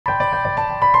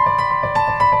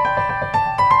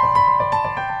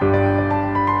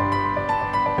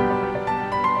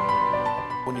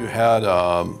had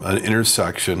an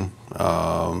intersection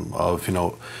of,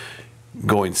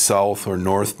 going south or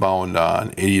northbound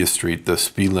on 80th Street. The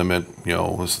speed limit,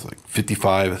 was like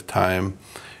 55 at the time.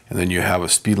 And then you have a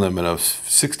speed limit of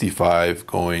 65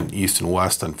 going east and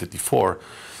west on 54.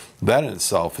 That in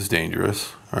itself is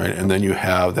dangerous, right? And then you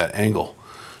have that angle,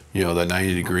 that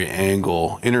 90-degree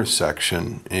angle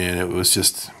intersection, and it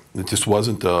just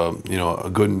wasn't a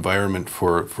good environment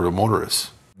for the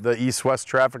motorists. The east-west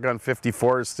traffic on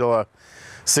 54 is still a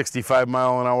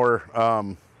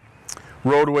 65-mile-an-hour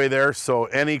roadway there, so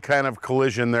any kind of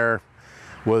collision there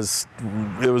was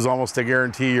almost a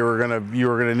guarantee you were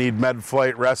gonna need med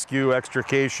flight, rescue,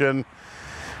 extrication,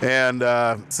 and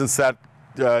since that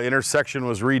intersection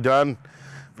was redone,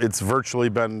 it's virtually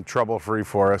been trouble-free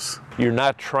for us. You're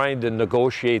not trying to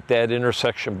negotiate that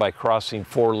intersection by crossing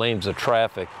 4 lanes of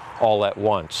traffic all at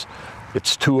once.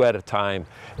 It's 2 at a time,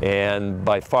 and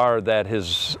by far that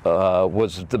was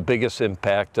the biggest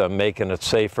impact on making it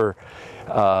safer.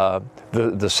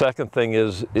 The second thing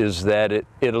is that it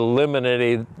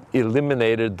eliminated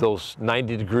those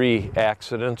 90-degree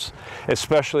accidents,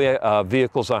 especially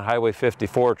vehicles on Highway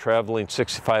 54 traveling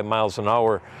 65 miles an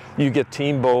hour. You get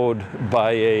team-bowed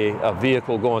by a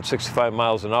vehicle going 65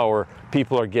 miles an hour,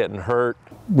 people are getting hurt.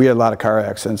 We had a lot of car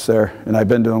accidents there, and I've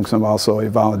been doing some, also a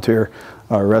volunteer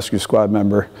rescue squad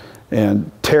member,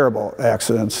 and terrible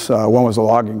accidents. One was a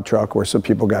logging truck where some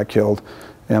people got killed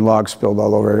and logs spilled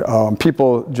all over.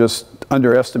 People just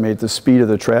underestimate the speed of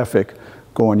the traffic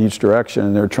going each direction,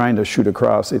 and they're trying to shoot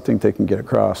across. They think they can get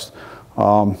across.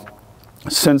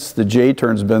 Since the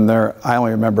J-turn's been there, I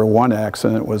only remember one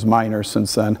accident. It was minor.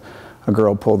 Since then, a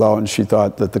girl pulled out and she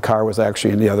thought that the car was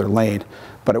actually in the other lane,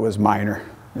 but it was minor.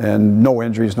 And no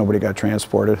injuries, nobody got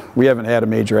transported. We haven't had a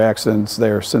major accident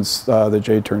there since the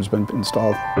J-turn's been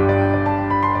installed.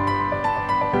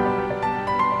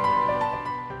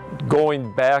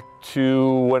 Going back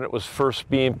to when it was first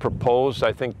being proposed,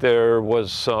 I think there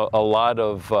was a lot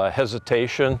of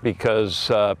hesitation because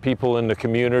people in the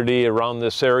community around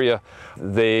this area,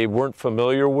 they weren't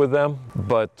familiar with them,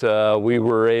 but we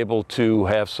were able to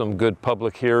have some good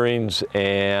public hearings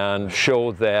and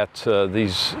show that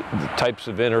these types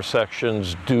of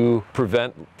intersections do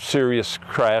prevent serious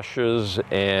crashes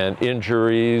and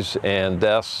injuries and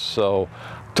deaths. So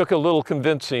took a little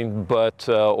convincing, but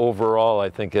overall I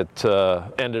think it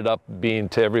ended up being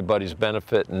to everybody's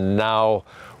benefit, and now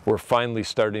we're finally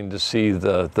starting to see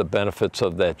the benefits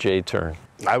of that J-turn.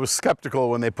 I was skeptical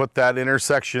when they put that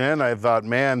intersection in. I thought,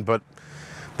 man, but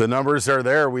the numbers are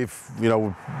there. We've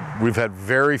had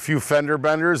very few fender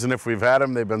benders, and if we've had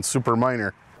them, they've been super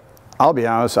minor. I'll be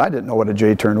honest, I didn't know what a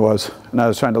J-turn was, and I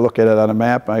was trying to look at it on a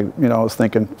map. I was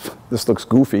thinking, this looks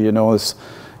goofy, this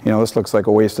looks like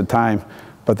a waste of time.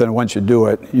 But then once you do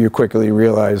it, you quickly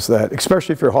realize that,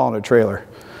 especially if you're hauling a trailer,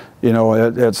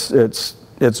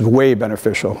 it's way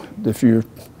beneficial. If you're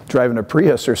driving a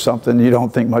Prius or something, you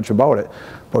don't think much about it.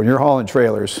 But when you're hauling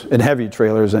trailers, and heavy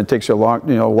trailers, and it takes you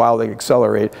a while to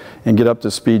accelerate and get up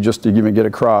to speed just to even get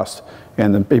across,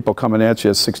 and then people coming at you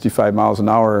at 65 miles an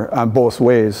hour on both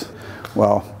ways,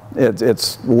 well,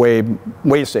 it's way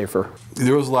safer.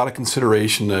 There was a lot of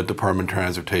consideration that Department of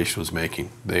Transportation was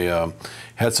making. They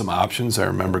had some options. I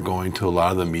remember going to a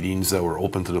lot of the meetings that were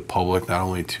open to the public, not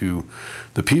only to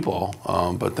the people,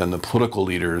 but then the political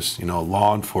leaders,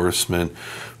 law enforcement,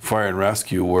 fire and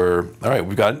rescue, were, all right,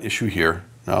 we've got an issue here.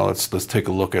 Now let's take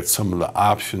a look at some of the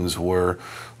options where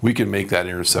we can make that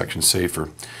intersection safer.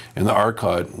 And the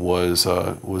RCUT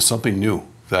was something new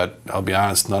that, I'll be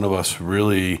honest, none of us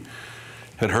really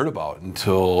had heard about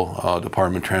until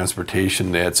Department of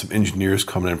Transportation. They had some engineers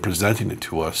coming and presenting it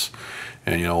to us.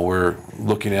 And we're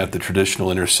looking at the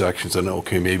traditional intersections and,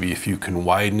 okay, maybe if you can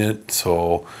widen it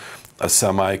so a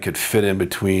semi could fit in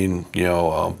between,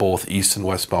 both east and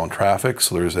westbound traffic,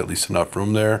 so there's at least enough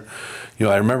room there.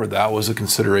 I remember that was a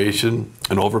consideration.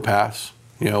 An overpass,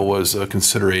 was a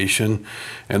consideration.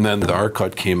 And then the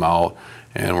RCUT came out,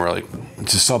 and we're like,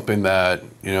 it's just something that,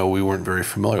 we weren't very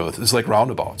familiar with. It's like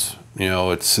roundabouts.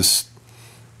 It's just,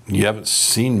 you haven't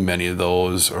seen many of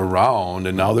those around,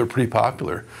 and now they're pretty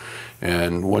popular.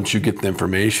 And once you get the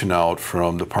information out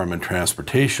from Department of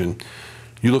Transportation,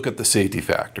 you look at the safety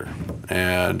factor.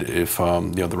 And if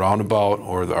the roundabout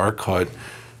or the RCUT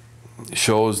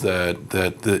shows that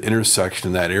the intersection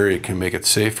in that area can make it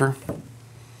safer,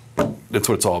 that's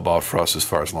what it's all about for us as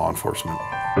far as law enforcement.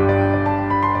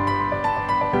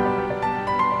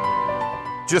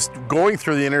 Just going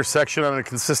through the intersection on a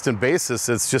consistent basis,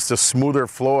 it's just a smoother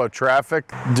flow of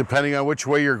traffic. Depending on which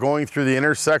way you're going through the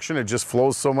intersection, it just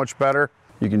flows so much better.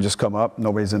 You can just come up,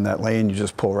 nobody's in that lane, you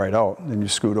just pull right out, and you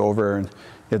scoot over, and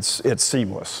it's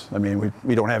seamless. I mean,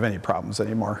 we don't have any problems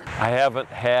anymore. I haven't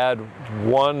had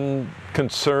one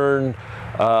concern,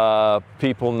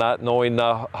 people not knowing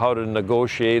how to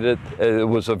negotiate it. It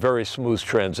was a very smooth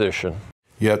transition.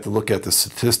 You have to look at the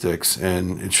statistics,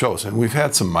 and it shows. And we've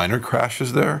had some minor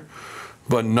crashes there,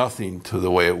 but nothing to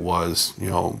the way it was,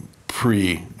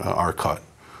 pre RCUT.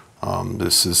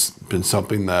 This has been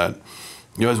something that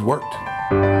has worked.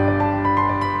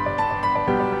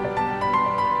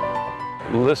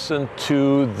 Listen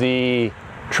to the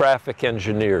traffic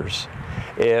engineers.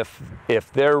 If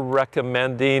they're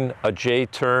recommending a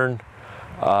J-turn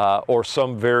or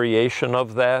some variation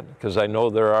of that, because I know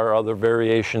there are other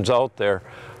variations out there,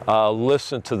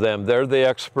 listen to them. They're the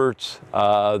experts.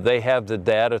 They have the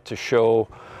data to show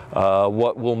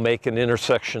what will make an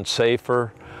intersection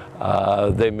safer.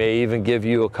 They may even give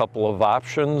you a couple of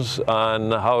options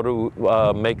on how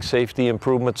to make safety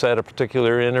improvements at a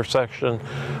particular intersection,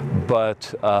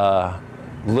 but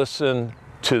listen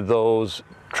to those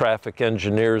traffic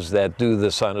engineers that do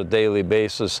this on a daily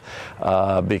basis,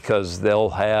 because they'll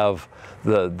have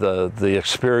the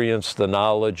experience, the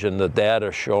knowledge, and the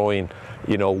data showing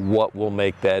what will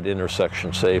make that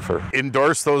intersection safer.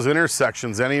 Endorse those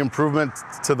intersections. Any improvement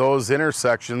to those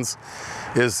intersections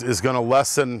is going to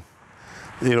lessen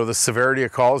the severity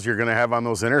of calls you're going to have on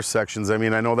those intersections. I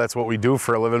mean, I know that's what we do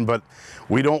for a living, but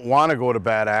we don't want to go to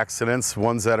bad accidents,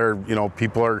 ones that are,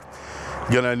 people are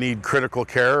going to need critical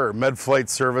care or med flight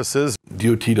services.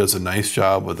 DOT does a nice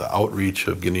job with the outreach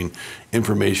of getting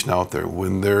information out there.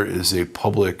 When there is a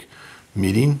public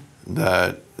meeting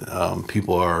that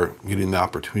people are getting the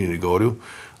opportunity to go to,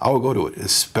 I will go to it,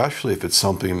 especially if it's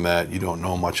something that you don't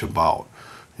know much about.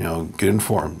 Get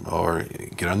informed or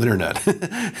get on the internet.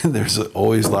 There's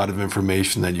always a lot of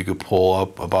information that you could pull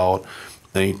up about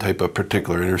any type of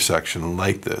particular intersection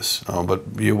like this,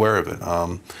 but be aware of it.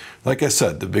 Like I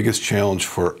said, the biggest challenge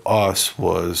for us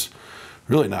was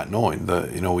really not knowing that,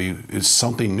 it's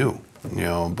something new,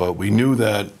 but we knew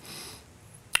that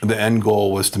the end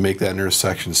goal was to make that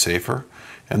intersection safer.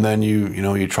 And then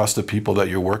you trust the people that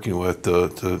you're working with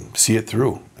to see it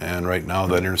through. And right now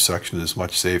that intersection is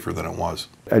much safer than it was.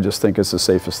 I just think it's the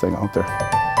safest thing out there.